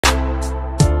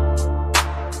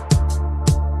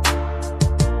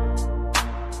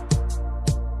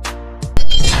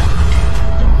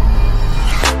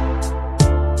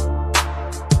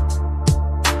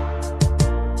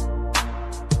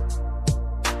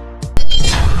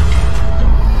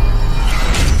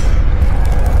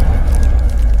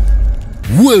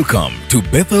Welcome to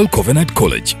Bethel Covenant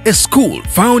College, a school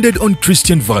founded on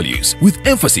Christian values with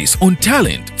emphasis on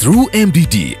talent through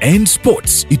MDD and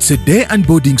sports. It's a day and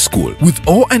boarding school with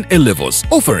O and A levels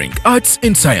offering arts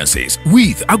and sciences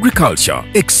with agriculture.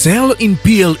 Excel in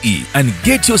PLE and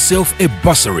get yourself a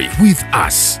bursary with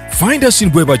us. Find us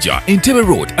in Webaja, Entebbe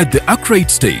Road at the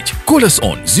Accurate stage. Call us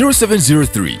on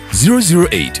 0703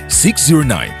 008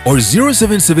 609 or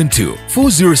 0772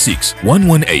 406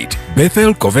 118.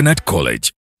 Bethel Covenant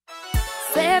College.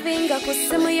 In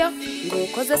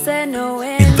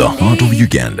the heart of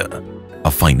Uganda,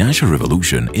 a financial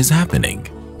revolution is happening.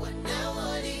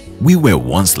 We were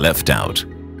once left out,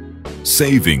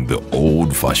 saving the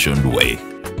old-fashioned way,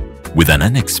 with an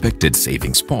unexpected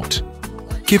saving spot,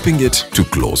 keeping it too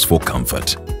close for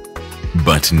comfort.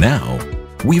 But now,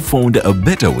 we found a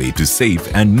better way to save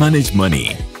and manage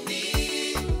money.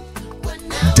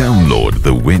 Download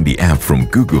the Wendy app from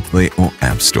Google Play or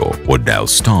App Store or dial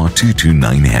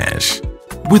 *229#.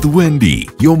 With Wendy,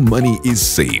 your money is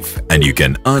safe and you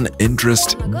can earn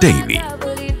interest daily.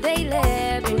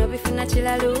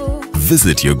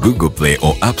 Visit your Google Play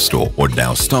or App Store or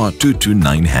dial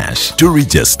 *229# to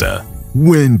register.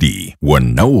 Wendy,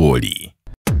 Wanawoli.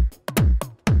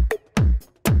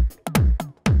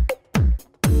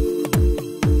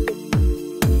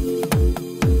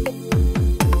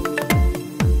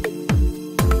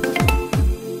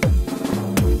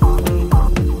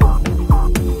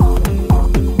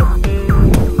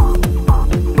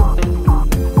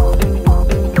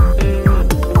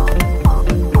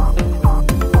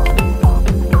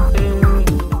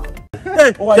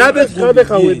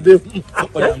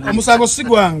 Amusabo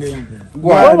sigwange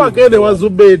wabagende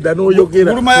wazubeda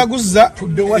noyogera uluma yaguza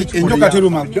enjoka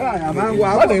teruma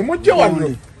bane mujje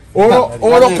wano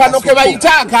olo kano ke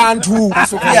bayita akantu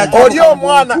oli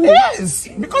omwana yes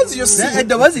because you see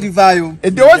edowazi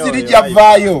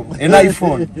lijavayo an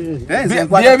iPhone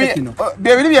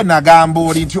bye bya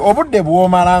nagambo liti obudde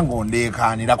bwomala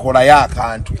ngondekanira kola ya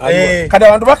akantu kade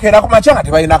abantu bakera ku machanga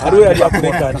tebalina kantu yali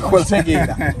akulekana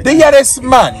kosegera they are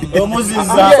smart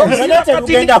omuziza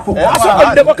kugenda ku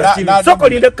soko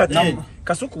linde kati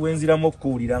kasuku wenziramu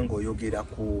okuwulira ng'oyogera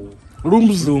ku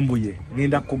lumbu ye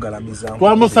ngenda kugalamiza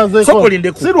soko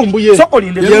linde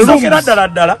sokera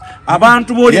ddala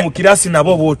abantu boli mu kirasi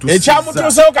nabo botu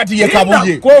ekyamutuusewo kati ye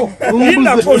kabuye ko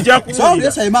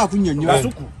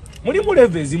kasuku mulimu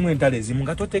leve ezimu entale ezimu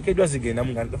nga toteekeddwa zigenda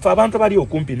fe abantu bali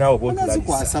okumpi naawe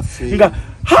bootulabisa nga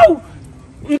how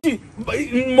nti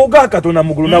moga katona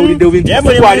mugulu nawulidde bintu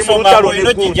kwali mu lutalo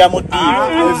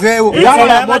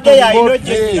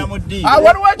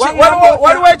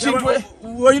waliwo ekintu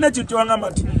olina kintu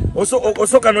wangamati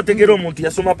osoka notegera omuntu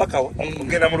yasoma paka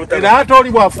ogenda mu lutalo era ate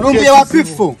oli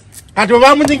bwafufo kati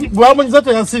bamunyiza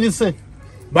teyasirise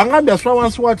bangambye aswa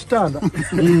wansi wa kitanda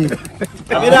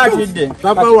era atidde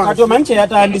kati omanyi kye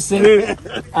yatandise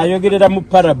ayogerera mu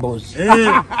parables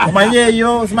omanyi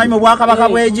eyo simanyi mu bwakabaka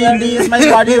bw'egindi simanyi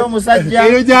kwaliyo omusajja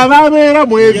eyo gy'ababeera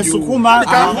mu ebyo yesukuma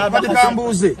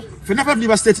batikambuuze fenna kati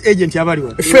liba state agent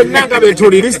yabaliwo fenna nga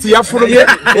betoli listi yafulumye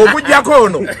okujjako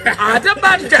ono ate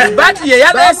bati ye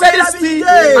yaleese listi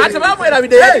ate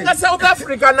bamwerabidde nga South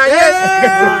Africa naye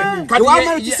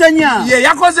ye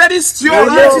yakoze listi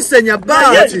ono kisenya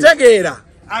bati tegeera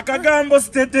akagambo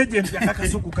state agent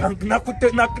yakakasuku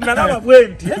nalaba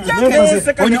bwenti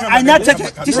anyate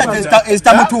t-shirt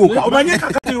ezitamutuuka omanye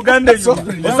kakati Uganda eyo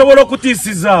osobola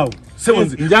okutiisizaawo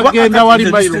njagenda wali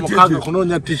mayiro mukaga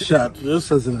kunonya t-shirt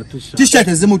yosazina t-shirt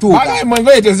ezimutuuka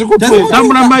mwangoye tezikutuuka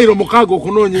namuna mayiro mukaga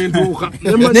okunonya entuuka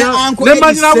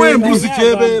nemanyiramu embuzi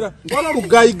kyebeera wala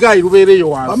lugayigayi lubeereyo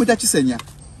wansi bamwita kisenya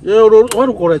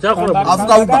walukola kyakola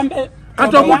avuga uba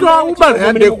kati omuntu awuba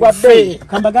yande kufe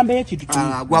kambagambe yekintu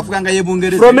gwavuga nga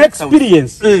yebungereza from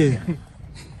experience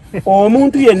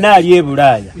omuntu yenna ali e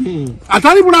Bulaaya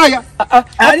atali Bulaaya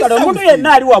omuntu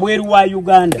yenna ali wabweru wa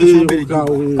Uganda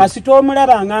kasita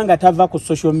omulabanga nga tava ku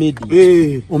social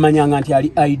media omanyanga nti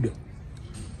ali idle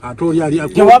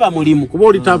tewaba mulimu kuba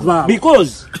oli tava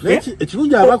because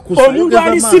ekirungi abakusa omuntu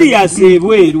ali serious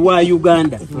ebweru wa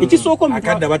Uganda ekisooka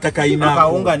akadde batakayina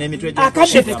akawunga n'emitwe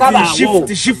akadde tekabaawo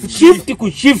shift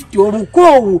ku shift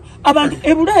obukoowu abantu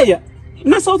e Bulaaya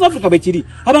na South Africa bekiri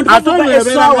abantu bavuga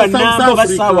esawa namba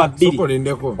basawa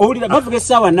 2 owulira bavuga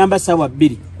esawa namba sawa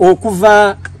 2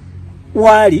 okuva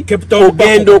wali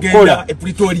ogenda okukola e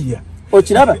Pretoria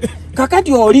okiraba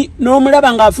kakati oli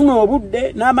n'omulaba ng'afuna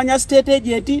obudde n'amanya state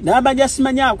agent n'amanya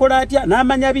simanya akola atya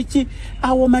n'amanya biki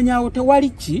awo manyawo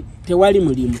tewali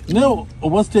mulimu naye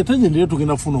oba state agent yo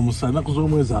tugenda funa omusana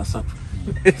kuz'omwezi 3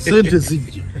 sente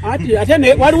zijje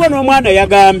ate waliwo n'omwana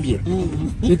yagambye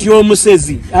nti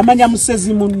omusezi amanya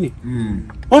musezi munne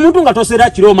omuntu nga tosera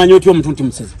kiro omanya oti omuntu nti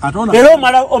musezi era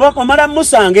omala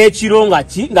musanga ekiro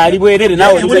ng'ali bwerere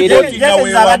nawe ono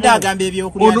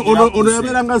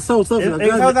yabeera nga South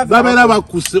Africa babeera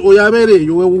bakuse oyo abeera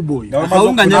eyo wewuboyi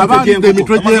abandi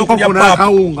emitwe gy'enkoko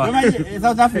n'akawunga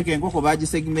South Africa enkoko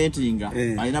bagisegmentinga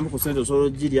alinamu ku sente osobola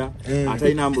ogirya ate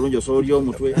alinamu bulungi osobola olya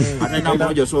omutwe ate alinamu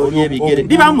bulungi osobola olya ebigere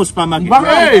biba mu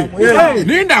supermarket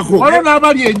nindako olwo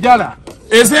n'abali enjala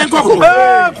ezenkoko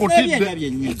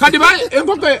kati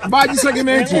enkoko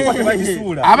bagisegimenti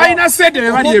abalina sente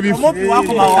be bali ebifu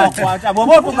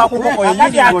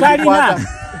atalina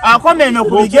akoma eno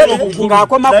ku bigere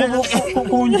ng'akoma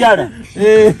ku njala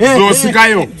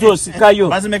zosikayo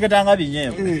bazimeketanga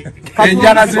binyeewo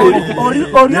enjala oli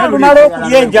olumala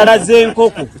okulya enjala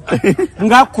z'enkoko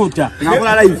ngakkuta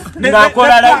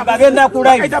ng'akola live bagenda ku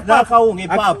live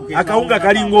akawunga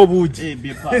kalinga obuugi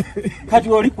kati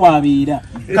oli kwabiira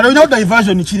kale olina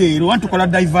diversion kireero wantu kola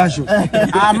diversion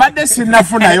amadde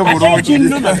sinnafunayo bulungi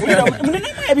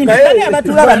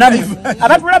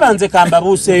abatulaba nze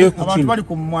kambabuuseeyo ku kino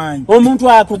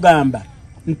omuntu akugamba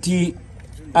nti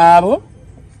abo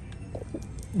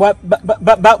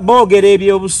boogera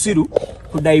ebyobusiru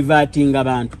kudivatinga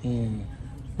abantu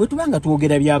bwe tubanga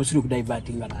twogera byabusiru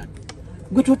kudivatinga abantu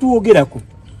gwe twetwogerako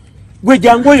gwe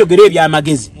jangu oyogera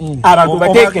ebyamagezi abantu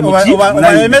bateeke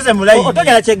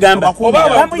mukiotogera kyegamba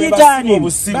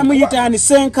bamuyitaani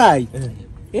Senkai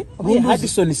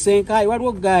Hadison Senkai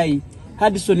waliwo gayi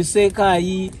Hadison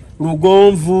Senkai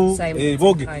Lugonvu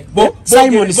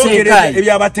Simon Senkai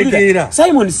ebyabategeera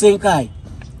Simon Senkai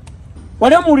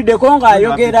wale muliddeko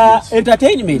ng'ayogera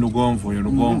entertainment lugonvu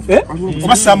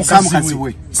oba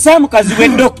Samukazi we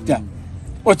doctor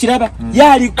okiraba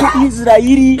yali ku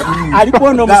Israeli aliko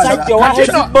ono omusajja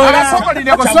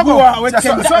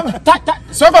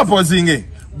soko pozinge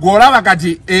golaba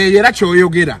kati era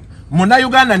kyoyogera muna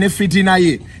Uganda ne fitina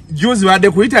ye juzi badde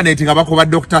ku internet nga bakoba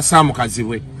Dr. Samukazi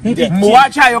we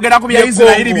muwacha ayogera ku bya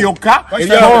Israeli byokka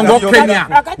ebyo Kenya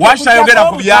washa ayogera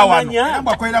ku byawano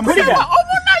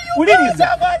uliriza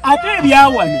ate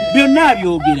ebyawano byonna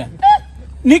byogera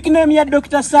nickname ya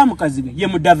Dr. Samukazi we ye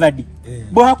Mudavadi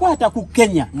bwakwata ku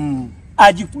Kenya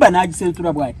agikuba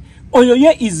n'agisentura bwati oyo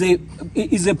ye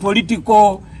is a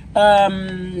political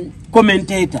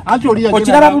commentator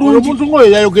okiraba bulungi omuntu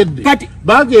ngoyo yayogedde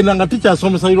bagenda nga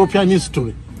tikyasomesa European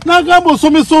history nagamba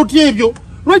osomesa otya ebyo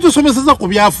lwekyo osomeseza ku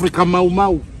bya Africa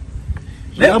maumawu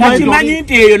kimanyi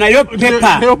nti eyo nayo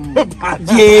pepa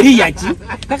gyeri yaki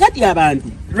kakati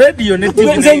abantu radio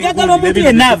nze njagala omuntu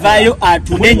yenna avaayo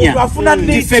atunenya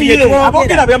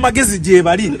aboogera byamagezi gye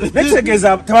bali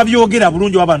nekitegeeza tebabyogera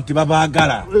bulungi w'abantu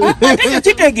tebabaagala ate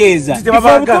kitegeeza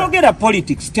twogera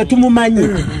politics tetumumanyi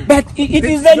but it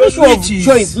is an issue of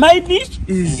choice. My niche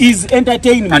is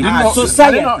entertainment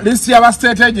society. Lisi ya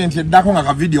state agent eddako nga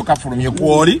ka video kafulumye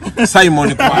kwoli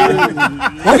Simon kwali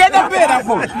ogenda beera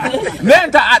ko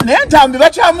nenta mbi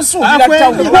bakyamusuubira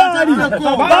tawu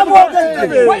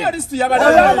wayo list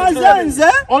ya amazenze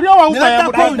olio wauka ya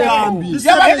ndambi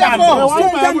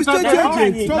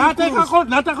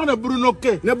nataka ne Bruno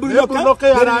K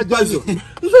yarajazo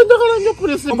ndakala nyo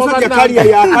kurese baba kariya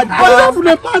ya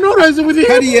kadda pano rise with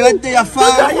kariya yadde yafa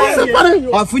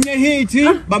afunye hit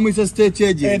bamwisa state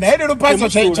agent na hele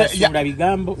lupaso ya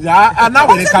bigambo ya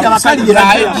anawe kariya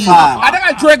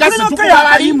adaka chwega situkuba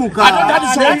balimuka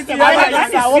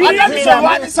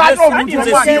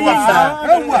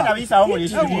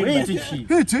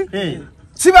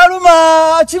Chibaluma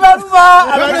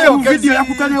abali mu video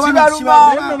yakutane wana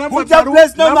Chibaluma Huja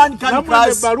bless no man can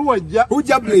curse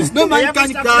Huja bless no man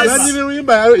can curse nani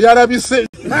wimba yarabise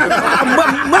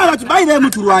mwana kibaire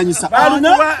muturwanyisa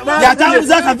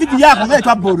yatanguza ka video yako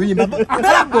zetwa boruimba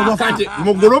kati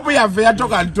mu group ya ve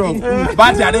yatoka ntoko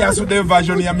but ale yasude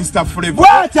version ya Mr Flavor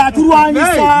wacha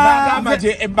turwanyisa ngamba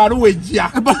je ebaruwa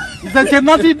ejja the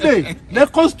naughty day the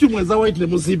costume za white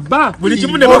muziba buli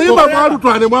kimune borimba baru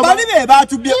twane mwa bali be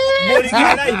batubye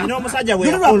boligina ino musajja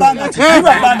we rwabanga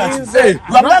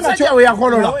we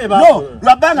yakolola no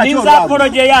rwabanga ninza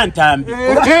poroje yantambi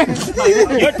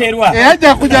yoterwa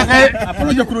eja kuja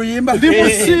apoloje kuruyimba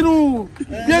dimusiru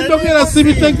byendogera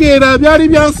sibitegera byali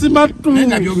byansimatu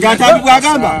ngatambi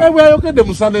bwagamba ebwe ayokede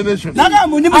musande nation naga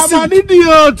muni musiru ama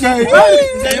idiot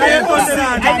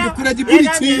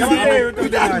credibility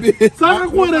sana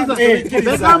kueleza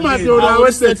kama ndio na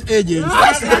westate agent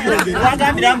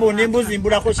wagambira mbo nembuzi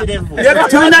mbula ko shirevu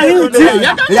tuna hiti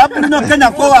ya Bruno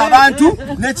Kenya ko abantu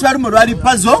nechibarumo lwali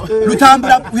puzzle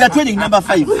lutambula we are training number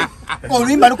 5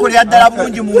 Olimba lukole yaddala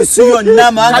bulungi mu nsi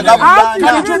yonna manga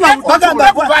gabuganda.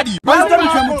 Bagamba kubali.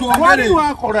 Wali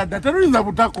wakola dda teruyinza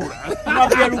butakola.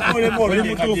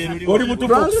 Oli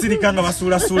mutufu okusirika nga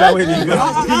basuulasula weringa.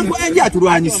 Enja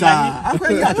atulwanyisa.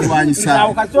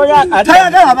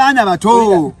 Tayagala abaana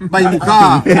bato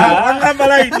bayimuka. Agamba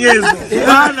layini ezo.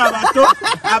 Abaana bato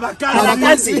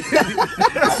abakazi.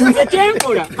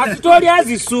 Ekyenkola katoli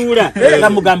azisuula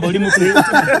gamugamba oli mutu.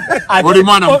 Oli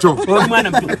mwana muto.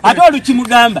 Ate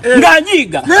olukimugamba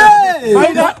ng'anyiiga.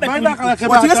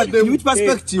 Which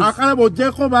perspective? Akalabo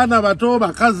ojjeko baana bato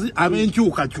bakazi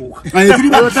ab'enkyukakyuka.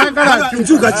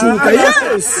 Enkyukakyuka,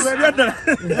 yes.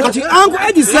 Kati angu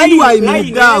edisali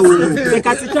wayimugaawo.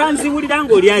 Kati tanziwulira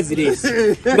ng'oli azireesi.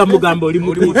 Gamugamba oli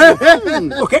mutu.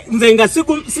 Okay, nze nga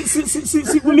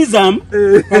sigumizaamu.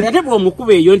 Ate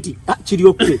bw'omukuba eyo nti kiri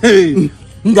okube.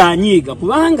 Ng'anyiiga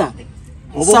kubanga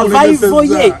survival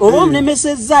ye oba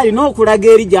omulemesezza alina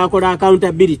okulaga eri gy'akola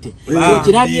accountability.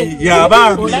 Kirabye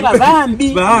olaba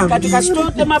bambi kati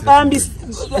kasitotema bambi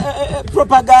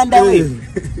propaganda we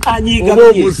anyiiga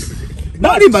myezi.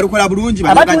 Balimba lukola bulungi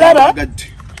abatulaba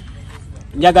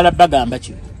njagala bagamba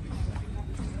kino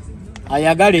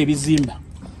ayagala ebizimba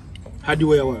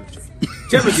hardware world.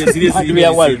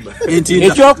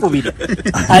 Ekyokubiri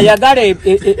ayagala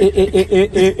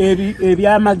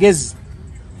ebyamagezi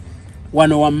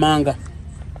wano wammanga.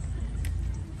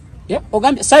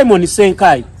 Ogambye Simon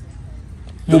Senkai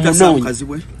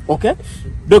mumunoonyi. Okay?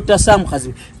 Dr. Sam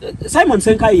Kazibwe. Simon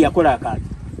Senkai yakola akantu.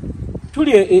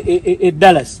 Tuli e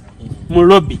Dallas mu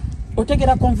lobby.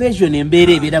 Otegera convention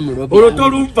embeera ebeera mu lobby.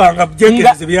 Olutolumpanga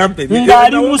bjekereze byampe.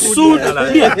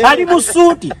 Ngali mu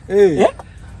suuti.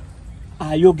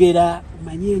 Ayogera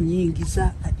manye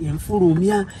nyingiza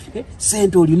enfulumya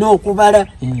sente olina okubala.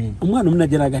 Omwana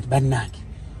omunajjala gati bannange.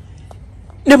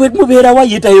 Ne bwe mubeera wa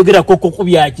yetayogera koko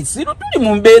kubyaki sino tuli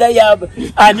mu mbeera ya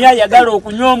ani ayagala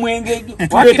okunywa omwenge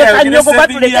tulekanyoko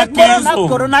batuleka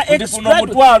corona extra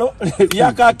twalo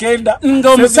yakakenda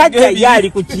ng'omusajja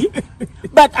yali kuki.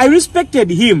 But I respected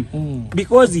him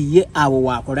because ye awo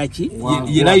wakola ki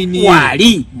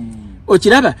wali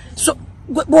okiraba. So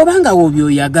bw'obanga wo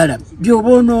byoyagala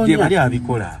by'obonoonya bali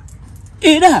abikola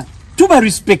era tuba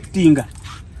respectinga.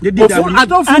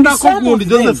 Atofundako gundi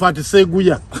Joseph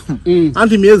Atiseguya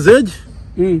anti myezi egi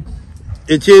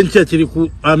ekyenkya kiri ku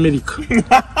America.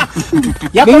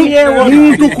 Yakomyewo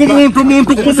muntu ku muntu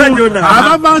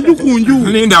ababantu ku nju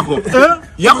lindako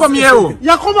yakomyewo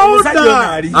yakomawo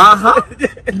dda.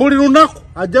 Buli lunaku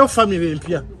ajjayo family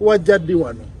empya wajjaddi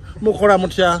wano mukola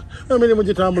mutya emirimu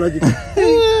gitambula giti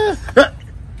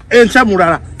enkya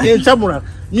mulala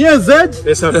myezi egi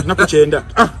nakukyenda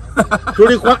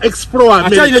tuli kwa explore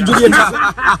America.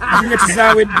 Juliet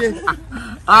zawedde.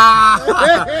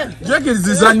 Jackie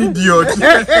is an idiot.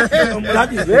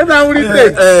 Nenda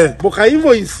ulite. Boka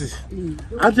invoice.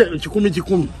 Ate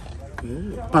 10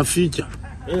 pa feature.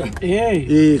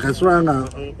 Kaswanga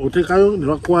otekayo ne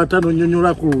bakwata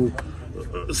nonyonyola ku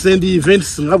send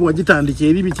events ngabo wagitandike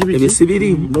eri bikibi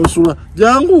ebisibiri nosula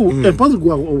jangu empozi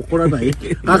gwa okola naye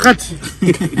akati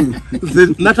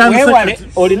natandise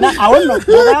olina awono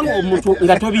mulango omuntu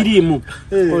nga tobirimu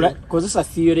kozesa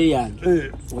theory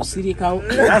yange osirikawo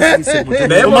asise mutu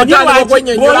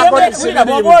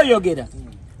boyogera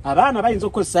abaana bayinza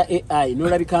okukozesa AI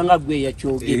n'olabikanga gwe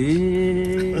yakyogera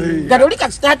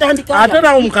gadolika sitatandika ate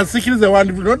nawo mukasikirize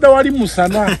wandi nodda wali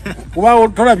musana kuba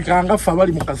tolabikanga ffe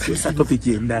abali mukasikiriza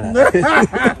topiki endala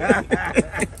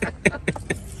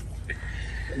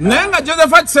nenga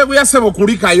Josephat Sebuya sebo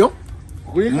kulikayo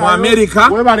mu America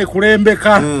webale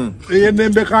kulembeka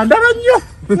eyendembeka ndala nnyo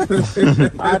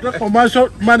ate commercial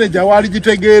manager wali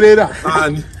gitegeerera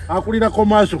akulira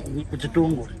commercial ku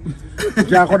kitongole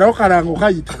kyakodawo kalango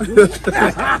kayita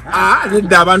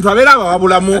nedda abantu abeera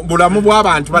bulamu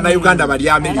bw'abantu bana Uganda bali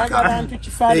America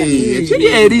kiri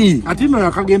eri ati no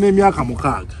yakagenda emyaka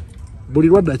 6 buli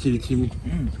lwadda kiri kimu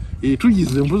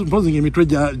tuyize mpozi ngemitwe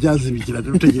jazibikira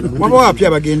tutegera wabo wapi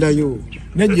abagendayo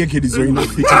nejekirizo ino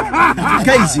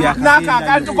kaizi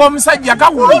Akantu ko musajja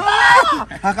kakuluma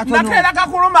nakera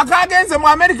kakuluma kagenze mu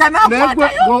America nakwata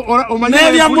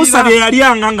nebya Musa bye yali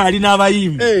anga ali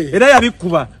n'abayimbi era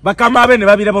yabikuba bakama abe ne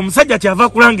babiraba musajja kyava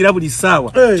kulangira buli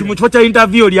sawa kimucho cha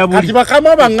interview lya buli ati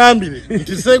bakama bangambire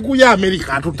nti Seguya America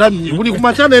atutamye buli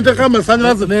kumachana ente kama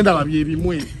sanyalaze nenda babye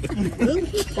bimwe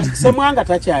semwanga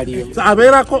takyaliyo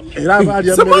aberako era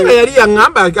abali semwanga yali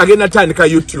yangamba agenda tandika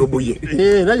YouTube ye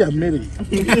era ya America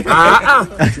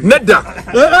nedda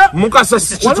mukasa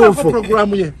kitufu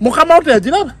programu ye mukama ote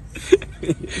yagiraba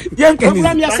Jenkins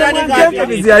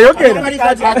yayogera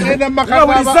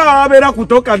sawa abera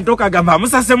kutoka ntoka gamba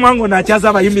musase mwango nachaza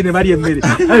abayimbi ne bali emmere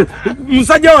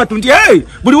musajja watu nti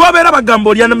buli wabera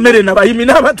bagambo lya mmere n'abayimbi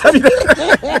n'abatabire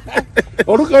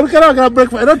olukera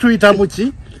breakfast era tuyita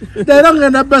muki era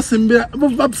ngenda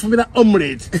bafumira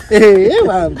omelette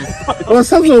bangu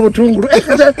osaze obutungulu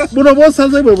buno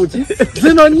bosaze bwe buki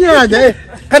zino nyanya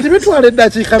kati bitwala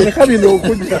eddakiika meka bino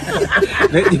okujja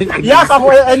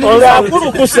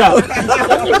yakakurukusa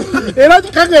era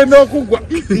kagenda okugwa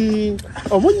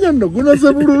omunnyo nno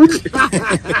gunoze bulungi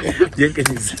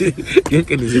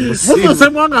musose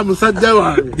mwanga musajja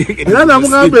wange era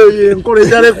namugamba eyo enkola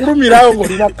ejala ekulumirawo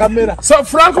ng'olina kamera. So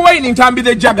Frank Wayne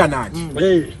ntambire juggernaut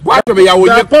bwato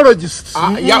beyawonye apologists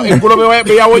engolobe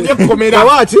beyawonye kukomera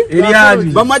wati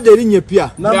Eliani bamadde erinnya epya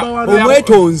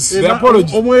omwetonzi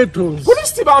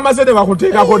poliisi bamaze ne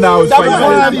bakuteekako naawe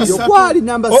kwali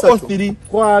namba 3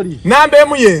 kwali namba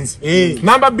emu yenzi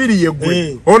namba 2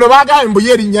 yeggwe ono bagambe mbu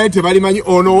ye erinnya tebalimanyi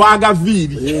ono waaga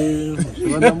viiri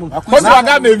kozi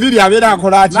bagambe enviiri abeera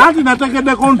akola ati nanti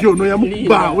nategeddeko nti ono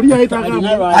yamukuba oli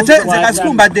yayitagamu ate nze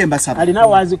kasikumbadde mbasaba alina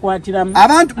wazikwatiramu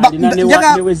abantu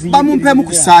njaga bamumpemu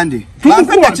ku sande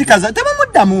bampe dakikaza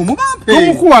tebamuddamu mubampe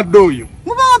tumukuwadde oyo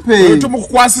mubampe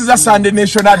tumukukwasiza Sunday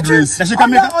National Address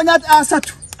onya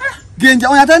asatu genja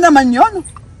onya tana manyono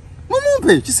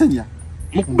mumumpe kisenya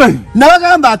mukube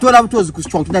nabagamba atola butozi ku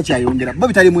strong tunakyayongera bo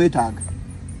bitali mwetaaga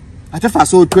ate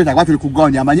faso tweta kwatuli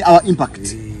kugonya amanyi our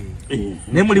impact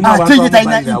ne mulimu abantu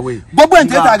bobo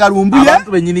entetaga lumbuye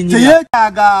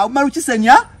teyetaaga umaru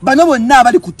kisenya bano bonna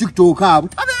abali ku TikTok abo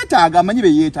tabetaaga amanyi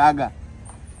beyetaaga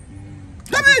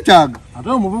tabetaaga ate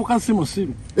omuvubuka simu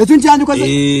etu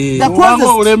ntyandikoze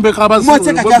olembeka abasimu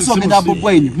mwateka kyasogenda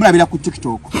bobwaini mulabira ku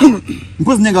TikTok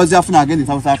mpozi nenga ozafuna agenda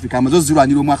South Africa amazo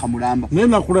zirwanira omwaka mulamba naye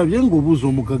nakulabye ng'obuuza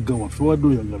omugagga waffe wadde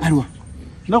oyagala alwa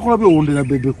nakulabye owondera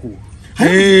bebekulu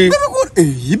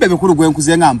bebekulu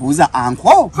gwenkuze nga mbuuza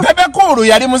anko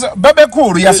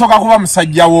bebekulu yasooka kuba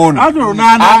musajja woono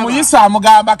amuyisa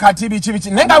amugamba kati biki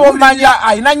naye nga bomanya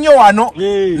alina nnyo wano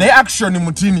naye action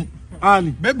mutini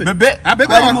ani bebe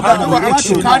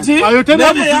kati ayo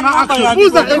tena musina action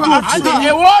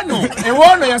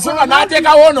ewono yasooka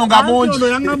n'ateeka woono nga mungi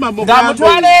nga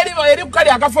mutwala eri kukali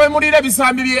akafo emulira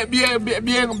ebisambi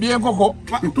by'enkoko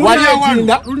wali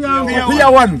ekinda kuya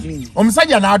wano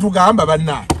omusajja n'atugamba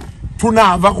banna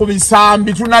tunava ku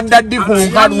bisambi tunadda ddi ku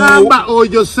nkalu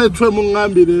oyo setwe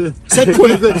muŋŋambire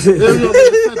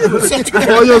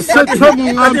oyo setwe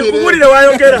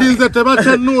muŋŋambire kinze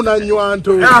tebakyenuuna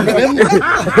nywanto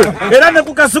era ne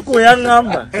ku kasuku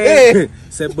yaŋŋamba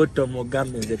sebuto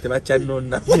mugambe nze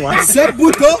tebakyanona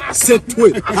sebuto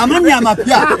setwe amanya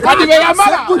amapya kati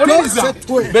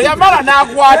beyamala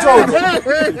n'akwata ono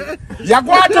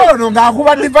yakwata ono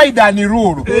ng'akuba divide and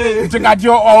rule nti kati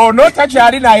ono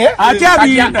takyali naye ate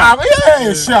abinda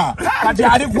kati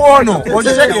ali ku ono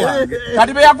okitegeera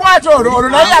kati beyakwata ono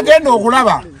naye yagenda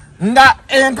okulaba nga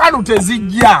enkalu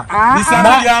tezijja bisambi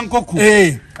bya nkoko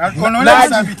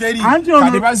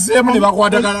kati bazzeemu ne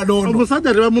bakwatagana n'ono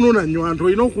omusajja tebamunuuna nywanto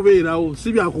olina okubeerawo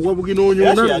si byakugwa bugina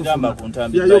onyona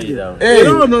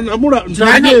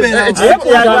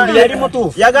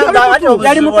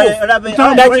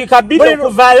dakiika bbiri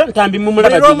okuvaayo ntambi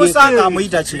mumulabamusanga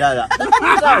amuyita kirala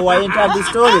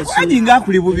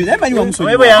ngakuli bubi naye manyi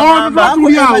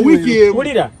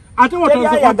wamusowulira ate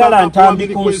watayagala ntambi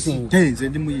kunsinga nze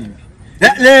ndi muyimbi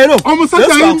leero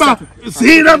omusajja ayimba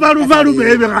siina baluvalu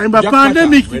bebe ayimba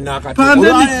pandemic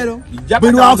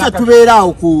bwe lwakusa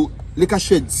tubeeraawo ku leka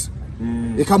sheds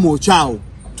ekamwokyawo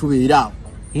tubeeraawo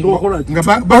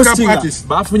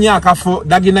bafunye akafo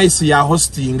daginais ya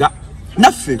hostinga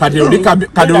naffe kati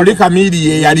oli kamiri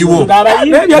ye yaliwo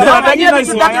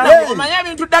omanye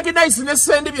ebintu daginais ne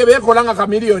sendi bye beekola nga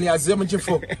kamiriyoni azze mu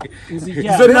kifo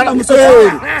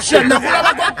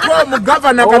nakulabako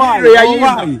mugavana kamiri lwe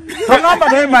yayimba kagamba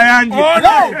naye mayanja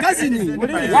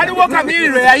waliwo kamiri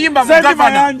lwe yayimba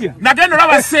mugavana nate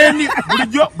nolaba sendi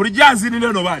bulijjo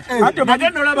azinire no bati nate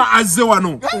nolaba azze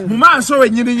wano mu maaso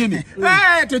wenyininyini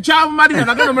tekyamumalira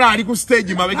nate nomula ali ku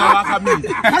stage mabega wa kamiri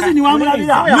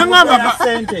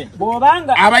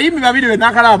abayimbi babiri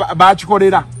benakalaba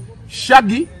bakikolera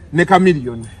Shaggy ne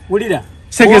Chameleone wulira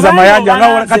segeza mayanja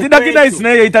nga kati daginais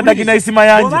naye yayita daginais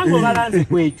mayanja obango balanze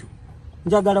kwekyo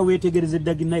njagala wetegereze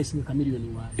daginais ne Chameleone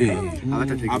waali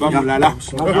abamulala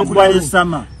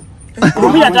okubalisama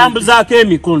Rumia tambuzaako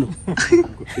emikono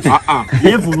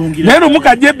yevulungira nero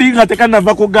mukajje binga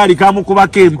tekanava ku gali kamukuba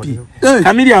kempi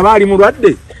Chameleone abali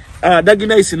mulwadde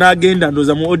daginais n'agenda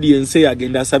ndoza mu audience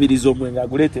yagenda asabiriza omwenga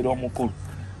aguleetera omukulu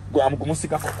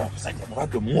kumusika omusajja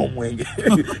mubadde omwenge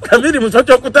Kamili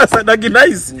musocho kutasa dagi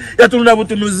nice yatunula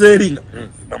butunuzeringa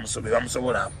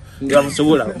bamusobola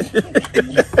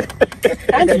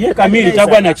Anti ye Kamili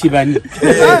tagwa na kibani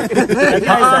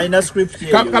ina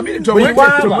script Kamili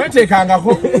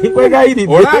tumwetekangako kwegayiri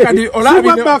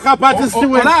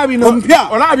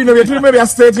olabino byetulimu bya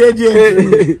state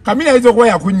agent Kamili ayinza okuba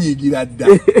yakunyiigira dda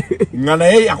nga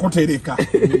naye yakutereka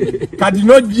kati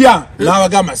nojja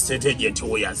n'abagamba state agent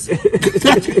woyaze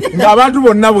ng'abantu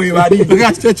bonna bwe bali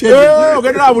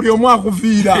ogendera buli omu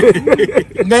akuviira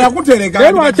nga yakutereka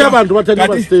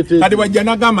kati bwajja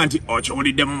n'agamba nti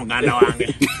okiwuliddemu muganda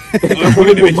wange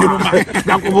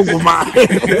nakubuguma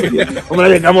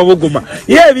omulabe ngamubuguma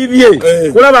ye bibye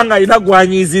kulaba nga alina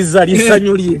gwanyiziza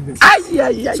lisanyu lye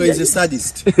so he's a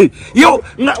sadist yo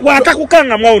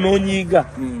watakukanga mwawo n'onyiiga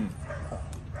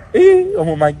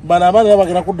omumanyi bana abana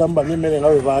bagenda kuddamu bamye emmere nga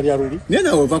bwe baalya luli naye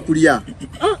nawe ova kulya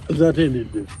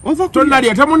zatendedde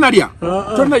tonalya temunalya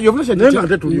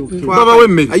baba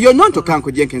w'emmere you're not to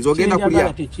kanko Jenkins ogenda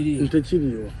kulya tekiriyo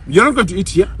you're not going to eat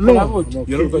here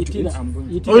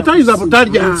oyitayinza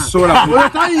butalya sola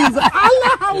oyitayinza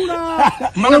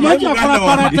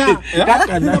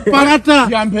parata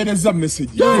yampeereza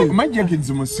message omanyi Jenkins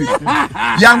musiru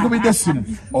yankubidde essimu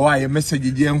owaaye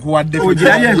message gye nkuwadde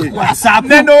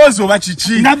n'endowooza oba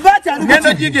kiki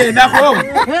ngendo gigendako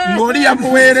ng'oli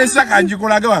yamuweereza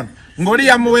kanjikulaga wano ng'oli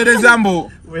yamuweereza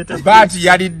mbu baati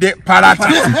yalidde palata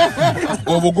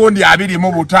obugundi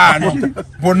 25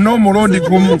 bonna omulundi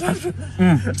gumu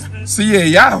si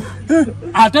yeeyaawo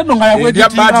ate no nga yabwedya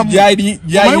baati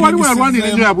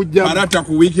gyayiripalata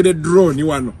kuwiikire drone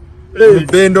wano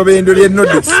bendo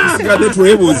ly'ennodi sigadde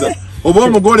twebuuza oba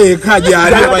omugole eka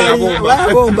gyali oba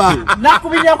yabomba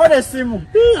nakubinyako n'essimu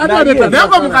naye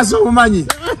nga mukasi omumanyi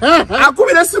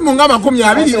akubira essimu nga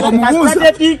 20 omubuuza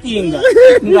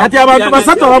ati abantu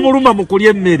 3 abamuluma mu kulya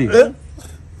emmere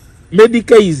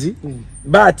Medicaid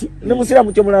bati ne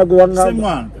musiramu kyo mulago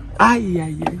wangamba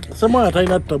semwana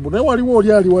talina tabu naye waliwo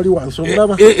oli ali wali wansi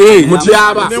omulaba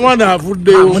mutyaba ne mwana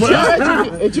avuddeyo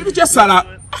ekintu kyesala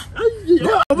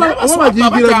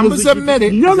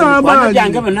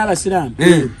jange bonna abasiraamu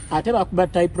ate bakuba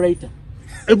typewriter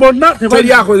bonna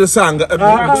teri akozesanga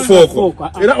fooko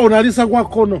era ono alisa gwa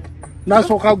kkono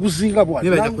n'asooka aguzinga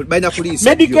balina kuliisa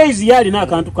Medicaid yalina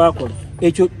akantu kakola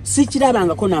ekyo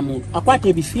sikirabangako na muntu akwata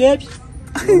ebifi ebyo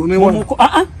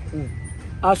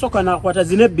asooka n'akwata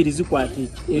zino 2 zikwata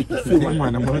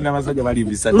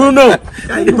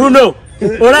luno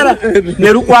olaba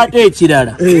ne lukwata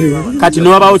ekirala kati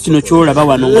n'owabawo kino kyolaba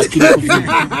wano nga kiri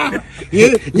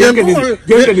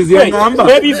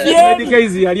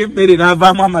Medicaid yali emmere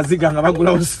n'avaamu amaziga nga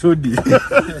bagulawo studio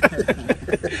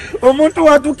omuntu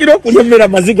watuukira okunyomera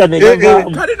amaziga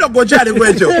negavaamu kali nogokyali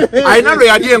kwekyo alina lwe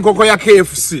yali enkoko ya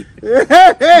KFC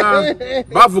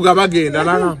bavuga bagenda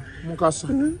nana mukasa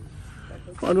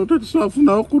wano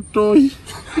tetusafunawo ku ttooyi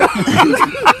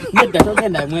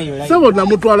sebo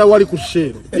namutwala wali ku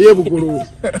sheero ey'ebuguloozi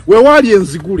wewaali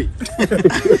enzigule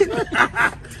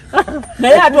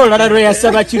naye ate olala lwe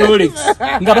yasaba Rolex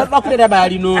nga bakulera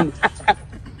baali noono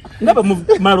nga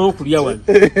bamumala okulya wano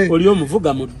oli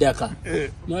omuvuga mu ddaka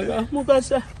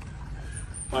mukasa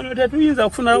wano tetuyinza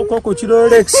kufunawo koko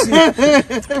Rolex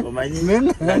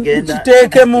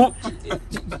kiteekemu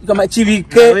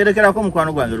kibike werekerako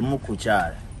mukwano gwange lumu ku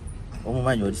kyala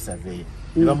omumanyi oli saveya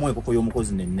ne bamuwa enkoko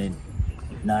y'omukozi nennene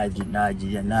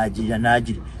n'agirya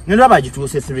nendo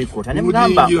abagituuse 3/4 ne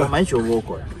mugamba omanyi kyoba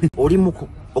okola oli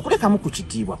okulekamu ku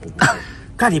kitiibwa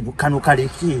kale kano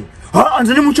kaleke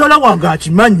nze ne mukyala wange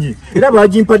akimanyi era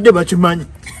bagimpadde bakimanyi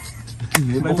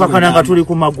okakana nga tuli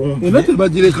ku magumbi era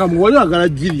tebagirekamu wali agala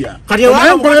girya kati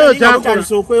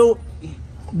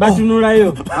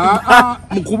batunulayo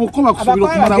mukubuko bakusobola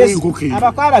okumalawo enkoko eyo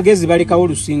abako abagezi balekawo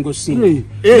olusingo singo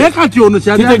naye kati ono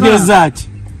kitegeeza ati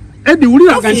Edi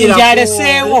wulira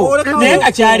kyaleseewo naye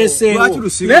nga kyaleseewo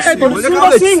olusingo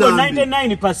singo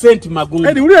 99% magungu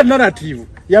Edi wulira narrative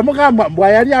yamugamba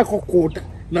bwayali akokoota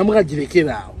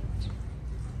namugagirekera awo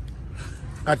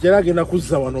ate era agenda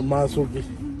kuzza wano mu maaso ge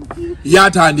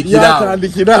yatandikira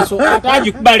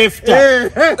atagikuba lefta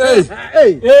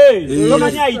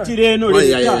tomanyi ayitira eno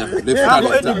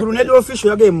lefta grenade official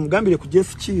yagaye mugambire ku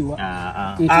Jeff Chiwa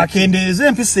akendeeze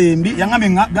empisa embi yangambe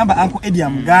gamba Uncle Eddie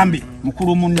amugambe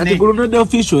mukulu munne grenade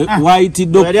official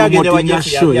wayitidde okumotinya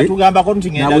show yatugamba ko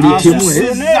nti ngenda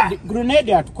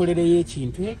grenade atukolereyo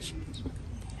ekintu eki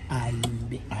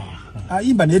ayimbe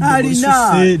ayimba ne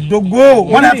dogo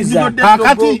mwana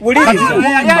akati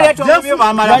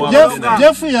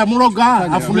Jeff ya muloga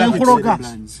afuna enkuloga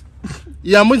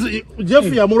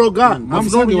Jeff ya muloga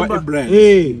amusoni wa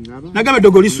Ibrahim nagaba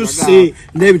dogoli susse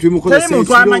n'ebintu bimukozesa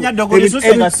muntu amanya dogoli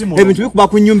susse ngasimo ebintu bikuba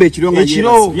kunyumba ekiro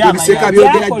biseka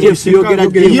byogera Jeff yogera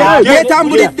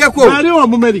yetambuliddeko ali wa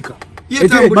mu America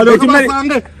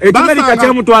America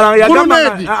chamutwala yagamba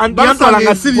antwala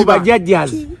ngasiba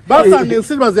jajjali basanga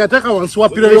ensilva ziyateka wansi wa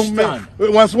pira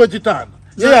wansi wa kitanda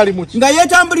yali muki nga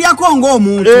yetambulyako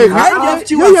ng'omuntu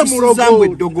yeye mulogo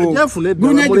dogo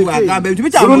Brunedi bagamba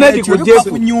ebintu Brunedi bitambuliddeko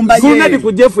kunyumba ye Brunedi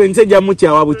ku Jeff enseja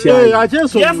mucha wabucha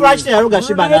Jeff actually yaruga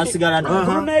shiba nasigala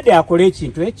Brunedi akole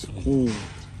ekintu eki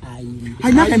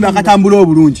Hanyaka akatambula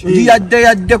obulungi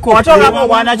yaddeko watola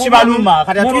mwana kibaluma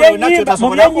kati atolo nakyo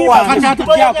tasobola kuwa kati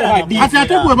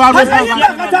ategwe baroza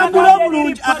akatambula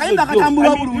obulungi akayimba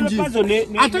akatambula obulungi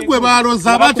ategwe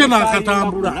baroza bate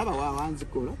nakatambula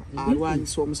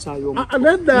alwanyisa omusaayi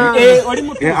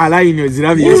alayini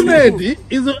ezirabye Brunedi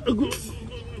izo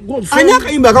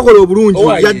anyaka imba akakola obulungi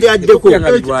yaddeko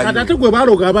kati ategwe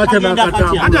baroga abate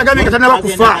nakatambula ate agamye katana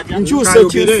bakufa nkyuse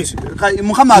kintu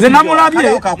mukama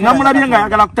namulabye nga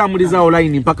yagala kutambuliza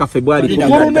online mpaka February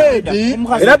Brunedi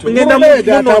era ngenda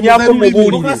munonyako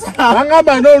mubuulire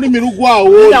angamba n'olulimi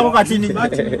lugwawo ndako katini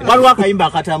waliwo akayimba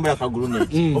akatambula ka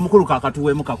Brunedi omukulu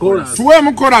kakatuwemu kakola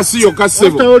tuwemu kola siyo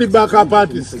kasebo toli backup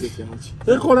artist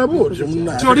ekola bwotyo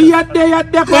toli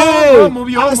yaddeko mu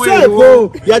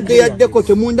byomwewo yaddeko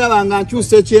temundabanga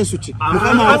nkyusa ekyensuki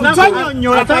mukama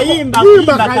akanyonyola kayimba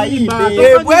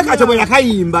bweka kyo bwe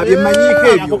yakayimba byemanyiiko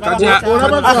ebyo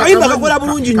akayimba kakola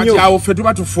bulungi nnyo kati awo ffe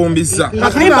tuba tufumbiza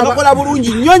akayimba kakola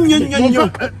bulungi nnyo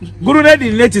Brunedi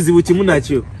n'ekizibu kimu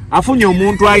nakyo afunye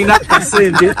omuntu alina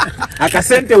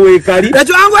akasente weekali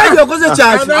ekyo angu ekyo okoze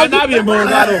kyaki anabye mu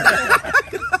ngalo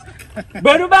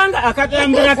Berubanga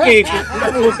akatambula keke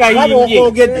ukayinje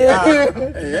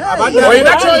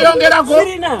oyina kyoyongerako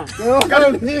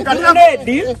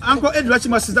Brunedi anko Edward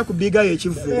kimasiza ku biga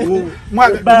yekivu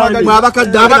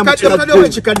mwabakadde abakadde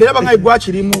ekikadde era bangayi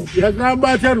gwakirimu yagamba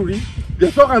ataruli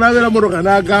yasoka nabera motoka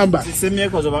nagamba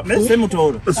semyekozo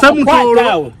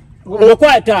semutoro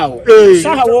okwatawo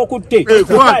saha wokutte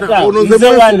kwata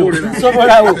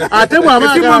sobolawo ate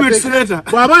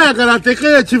bwaba yagala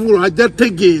tekeye ekivulo ajja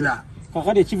tegeera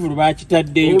kakati ekivulu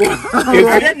bakitaddeyo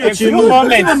ekimu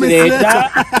moments leeta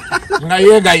nga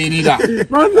yeegayirira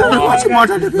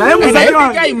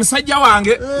naye musajja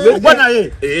wange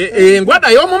engwa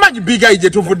naye omumanyi bigayi gye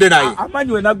tuvudde naye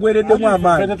amanyi we nagwereddemu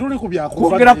amaanyi tuli ku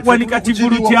kwogera kuwanika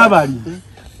kivulu kyabali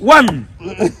one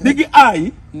big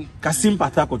eye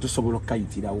kasimpata ako tusobola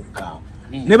okukayitirawo kaawo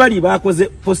ne bali bakoze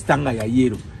posta nga ya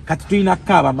yero kati tulina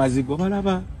kaaba mazigo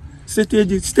balaba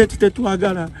state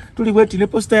tetwagala tuli bweti ne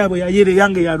posta yabo ya yero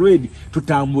yange ya red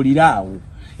tutambulirawo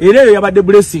era eyo yabadde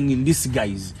blessing in this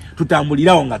guys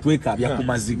tutambulirawo nga twekabya ku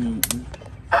mazigo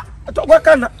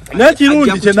atogwakana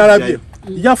n'ekirungi kye nalabye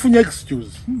yafunye excuse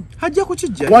hajja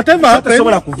kukijja whatever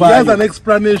tasobola he has an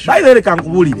explanation bayire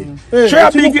kankubulire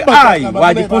shoya big eye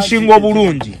waji pushinga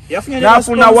obulungi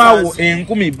nafuna wawo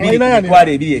 12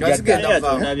 kwale ebiye ejja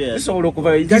isobola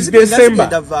okuva it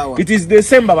is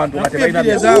December bantu batebalina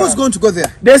who is going to go there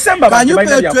December can you pay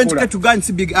 20k to go and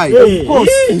see big eye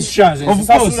of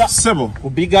course sebo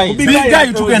big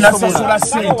eye tugenda sasula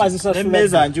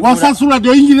sente wasasula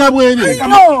doyingira bwere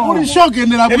uli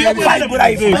shogendera bwere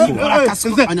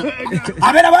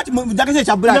abera bati mudakase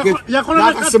cha black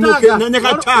yakasimuke nene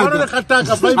katanga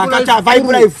kataka akata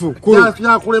vibe life kulu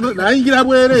yakulema nayingira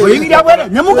bwere oyingira bwere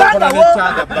ne muganda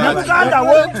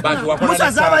wo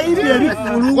musa zaba ibi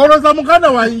ebifulu koroza muganda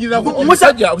wayingira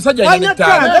omusajja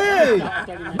yinitanga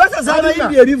basa zaba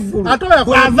ibi ebifulu atoya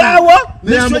kwavawo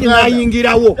nishoni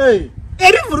nayingirawo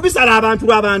ebifulu bisala abantu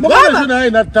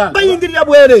bayingirira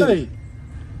bwere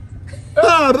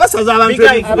basaza abantu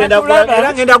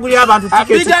era ngenda kuli abantu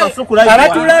tiketi kasuku live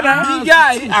aratulaba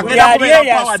bigai akuyaliye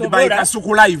ya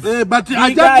kasuku live but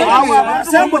ajabu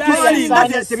sembo tusinga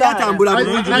tebiyatambula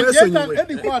bulungi mwesonyiwe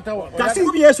kasi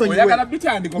byesonyiwe oyagala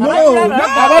bitandiko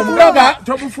abatulaba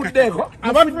tobufuddeko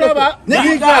abatulaba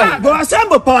go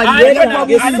sembo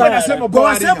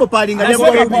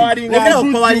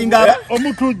pawalinga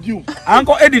omutujju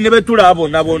anko Eddie ne betula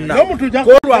bonna bonna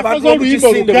kolwa abantu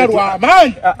oluyimbo lwa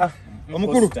amanyi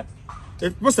omukulu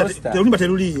posta terulimba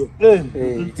teruliyo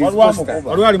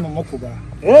walwali mu mukuba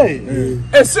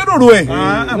esirulwe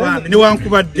ni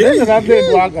wankubadde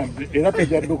era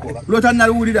tejaddukola lota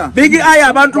naluwulira big eye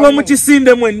abantu bo mu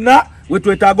kisinde mwenna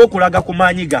wetwetaaga okulaga ku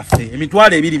maanyi gaffe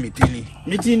emitwalo ebiri mitini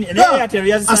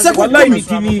aseko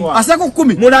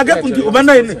 10 mulage kuti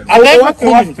obana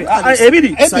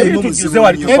ebiri tujuze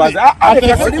wali tufaza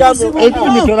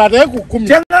ebiri mitola te ku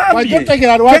 10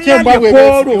 wajotegera lwaki embabwe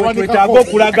twetaaga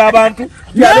okulaga abantu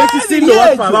yabekisimbe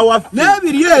waffe abawaffe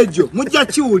n'ebiri egyo mujja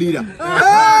kiwulira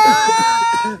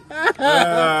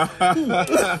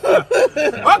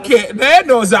Okay, naye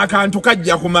ndowooza akantu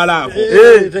kajja kumala ako.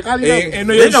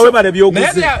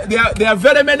 There are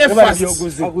very many fasts.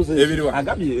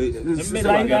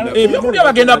 Ebyokulya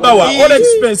bagenda bawa all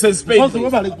expenses paid.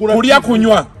 Kulya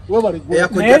kunywa.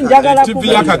 TV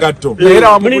yakagatto. Era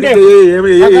wamulinde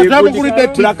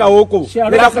bulaka woko.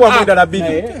 Nenda kuwa mwendala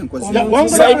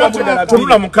 2.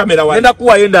 Tunula mu kamera wali. Nenda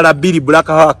kuwa endala 2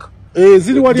 bulaka haka.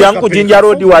 Zili wali jangu Jinja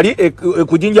Road wali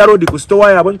ku Jinja Road ku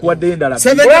store yabwe nkuwadde endala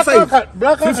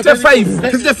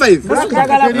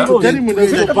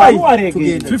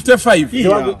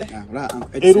 55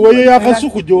 eruweyo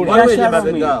yakasuku jola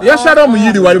yashara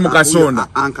omuyiri wali mu kasonda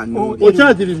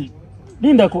okyagirimi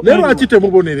lero akite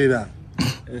mubonerera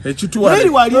ekituwa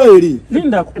wali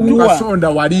kasonda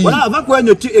wali ava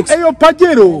kwenyo TX eyo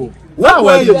pajero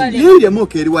waweyo yiri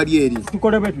moke eri wali eri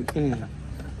tukole betu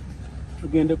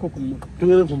tugende ko kumuka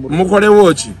mukole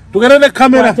wochi tugende ne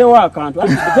kamera te wakantu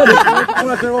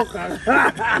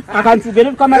akantu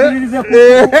tugende kamalirize ko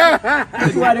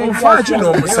fachi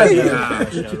no musajja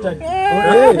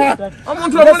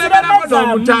omuntu omulebera ko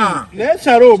muta ne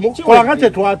sharomu kolanga kye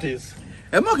twatese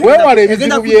wewale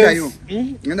ebizibu byensi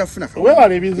ngenda kufuna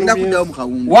wewale ebizibu ndakudawo mu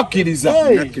kawungu wakkiriza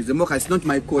moka is not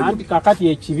my call anti kakati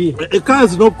ekibi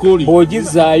ekazi no call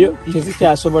bojizaayo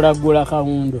tezikyasobola kugula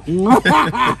kawundo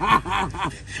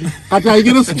kati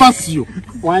ayigire spasio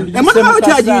emoka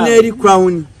kyagina eri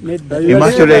crown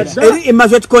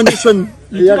immaculate condition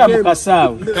yitira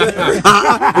mukasawe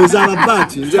ezaba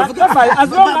bati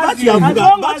as long as you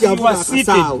are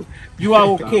seated you are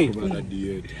okay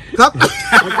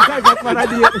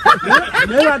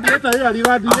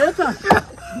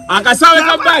akasawe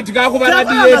kabati kakuba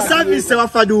radiator service wa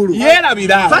Fadulu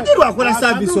yerabira Fadulu akola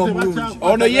service omulungi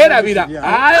ono yerabira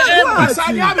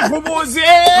masanya kubuze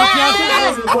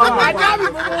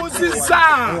sa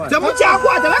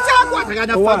temuchakwata bachakwata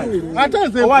kana Fadulu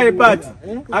ateze owaye pati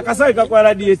akasawe kakola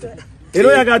radiator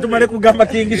ero yakatumale kugamba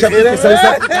kingisha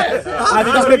kusa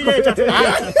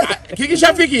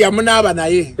kingisha fiki yamunaba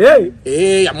naye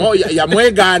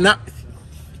yamwegana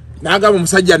naga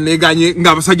musajja neganye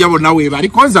nga abasajja bonna we bali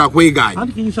konza akweganye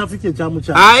anti kingisha fike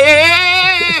kyamucha na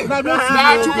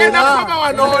tugenda kuba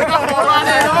wano wale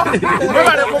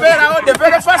kubera on the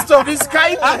very first of his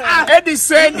kind Eddie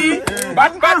Sendi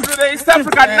back to the East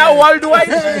African now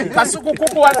worldwide kasuku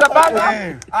kuku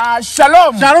watabanga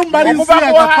shalom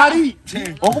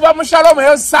okuba mu shalom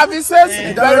yo services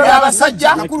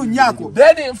abasajja nakulu nyako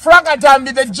then Frank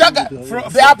Atambi the jagger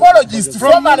the apologist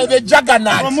formerly the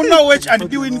juggernaut from no which and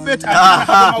doing better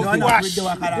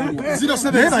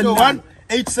 0701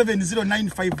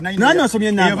 8709599 nani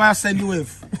asomye nani eva send wave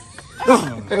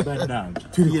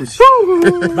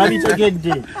bali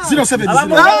tugende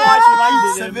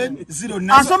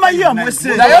 0709 asoma hiyo mwese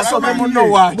yasome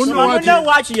munno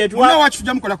wachi yetu munno wachi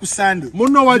tujamkola ku Sunday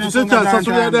munno wachi secha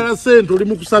sasulya dala sento oli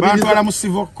mukusabiriza bantu ala mu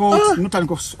civil court notan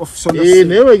of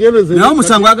newe geneze nawo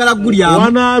musango agala gulya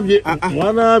wanabye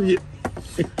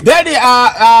then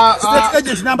state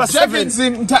agent number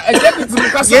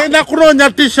 7 yenda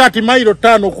kunonya t-shirt mailo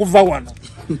 5 kuva wana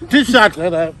t-shirt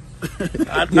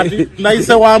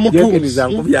naise wa mutunzi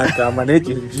zangu byakama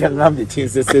n'ekintu kyangambye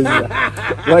kinseseza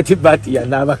wati bati ya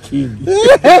n'abakingi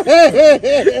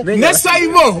ne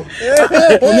Saimo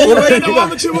omwana wa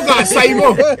mukibuga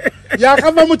Saimo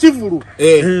yakava mu kivulu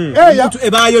embuto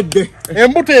ebayodde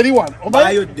embuto eri wano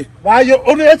bayodde bayo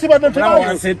ono yakibadde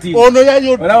tebayo ono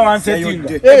yayodde wala wansetinga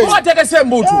wategese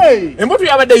embuto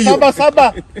yabadde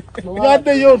saba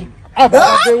yaddeyo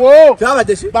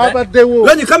babaddewo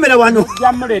loni kamera wano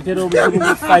yamuletera obuzibu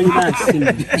mu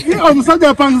finance omusajja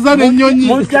apangiza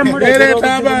n'ennyonyi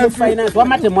finance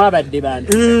wamate mwabadde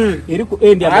bantu eri ku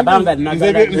endi amabanga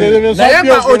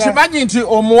naye okimanyi nti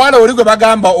omuwala oli gwe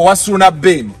bagamba owasuna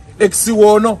Ben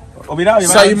exiwono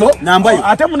Saimo nambwayo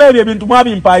ate munaebyo ebintu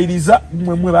mwabimpayiriza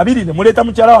mwe babiri ne muleta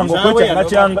mukyala wange okwekyanga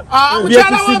kyanga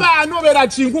mukyala w'abantu obeera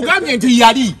kinkugambye nti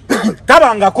yali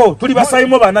tabangako tuli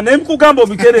basaimo bana naye mukugamba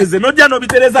obitereze nojja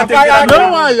n'obitereza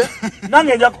tegeranowaaye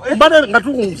nange mbane nga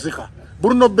tukunsika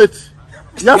Bruno Beti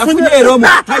yafunye era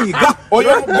omutayiga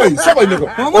oyo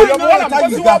muwala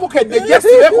mukozi wa bukedde jesi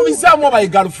bekubizaamu oba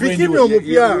girlfriend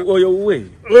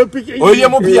oyo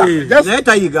mupya naye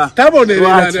tayiga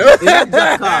tabonerera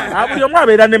buli omu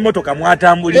abeera n'emmotoka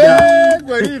mwatambulira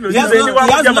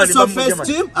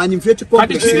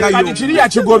kati kiri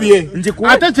yakigobye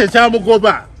ate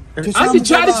kyekyamugoba anti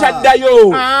kyali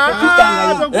kyaddayo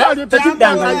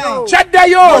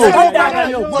kyaddayo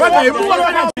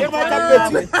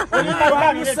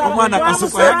omwana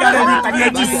kasuku ayagala ebintu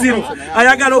by'ekisiru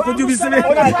ayagala okujubisa anti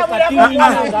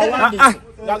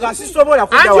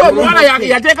omuwala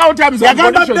yateekawo terms and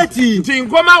conditions nti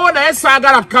nkomawo naye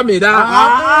saagala kamera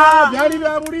byali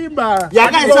bya bulimba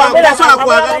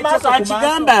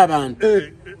akigamba abantu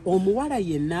omuwala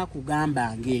yenna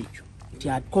akugamba ng'ekyo nti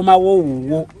akomawo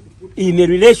wuwo in a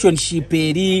relationship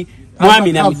eri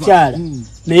mwami na mukyala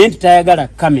naye nti tayagala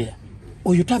kamera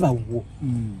oyo taba wuwo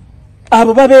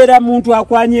abo babeera muntu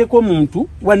akwanyeko muntu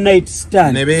one night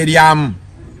stand ne beeryamu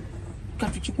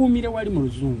katukikuumire wali mu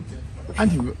luzungu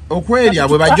anti okwerya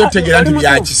bwe bajja otegeera nti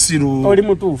bya kisiru oli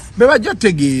mutuufu bwe bajja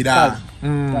otegeera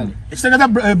ekitegeeza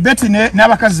beti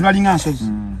n'abakazi balinga nsozi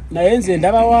naye nze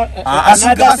ndabawa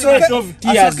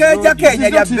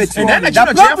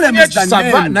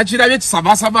nakirabye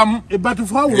kisabaasabamu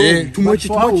tumwe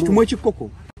ekikoko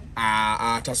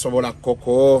tasobola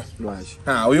koko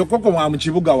oyo koko mwa mu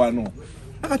kibuga wano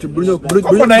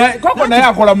koko naye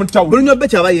akola mu ttawuni bulunyo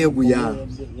beki aba yeeguya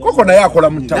koko naye akola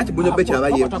mu ttawuni bulunyo beki aba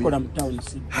yeeguya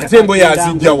ate embo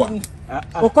yazijjawa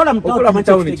okola mu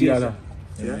ttawuni kirala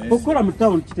okola mu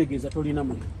ttawuni kitegeeza tolina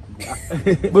muntu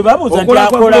bwe babuuza nti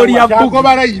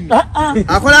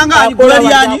akolanga akola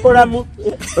lyani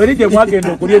oli gye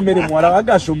mwagenda okulya emmere muwala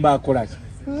wagasumba akolaki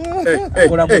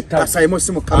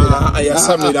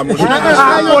yasamira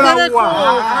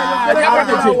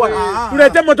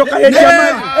tulete emotoka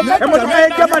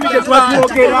y'ejamani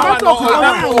gyetwatwogera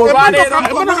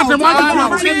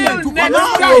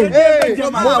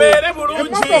mubeere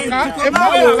bulungi